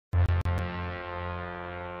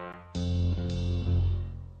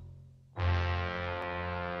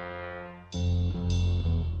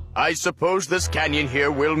I suppose this canyon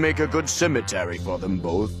here will make a good cemetery for them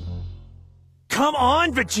both. Come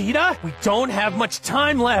on, Vegeta! We don't have much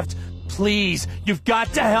time left. Please, you've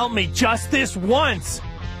got to help me just this once.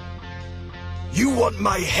 You want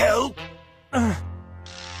my help?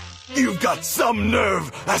 You've got some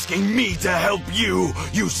nerve asking me to help you.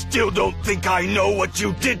 You still don't think I know what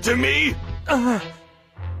you did to me? I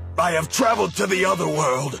have traveled to the other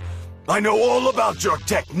world. I know all about your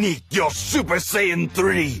technique, your Super Saiyan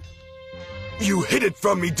 3. You hid it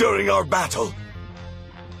from me during our battle.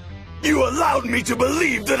 You allowed me to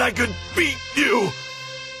believe that I could beat you.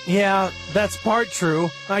 Yeah, that's part true.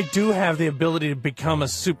 I do have the ability to become a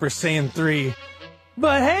Super Saiyan 3.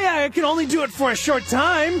 But hey, I can only do it for a short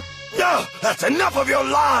time. No, that's enough of your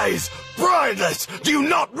lies! Brideless, do you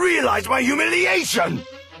not realize my humiliation?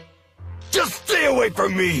 Just stay away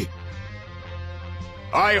from me!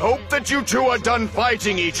 I hope that you two are done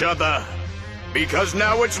fighting each other, because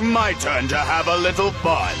now it's my turn to have a little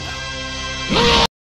fun.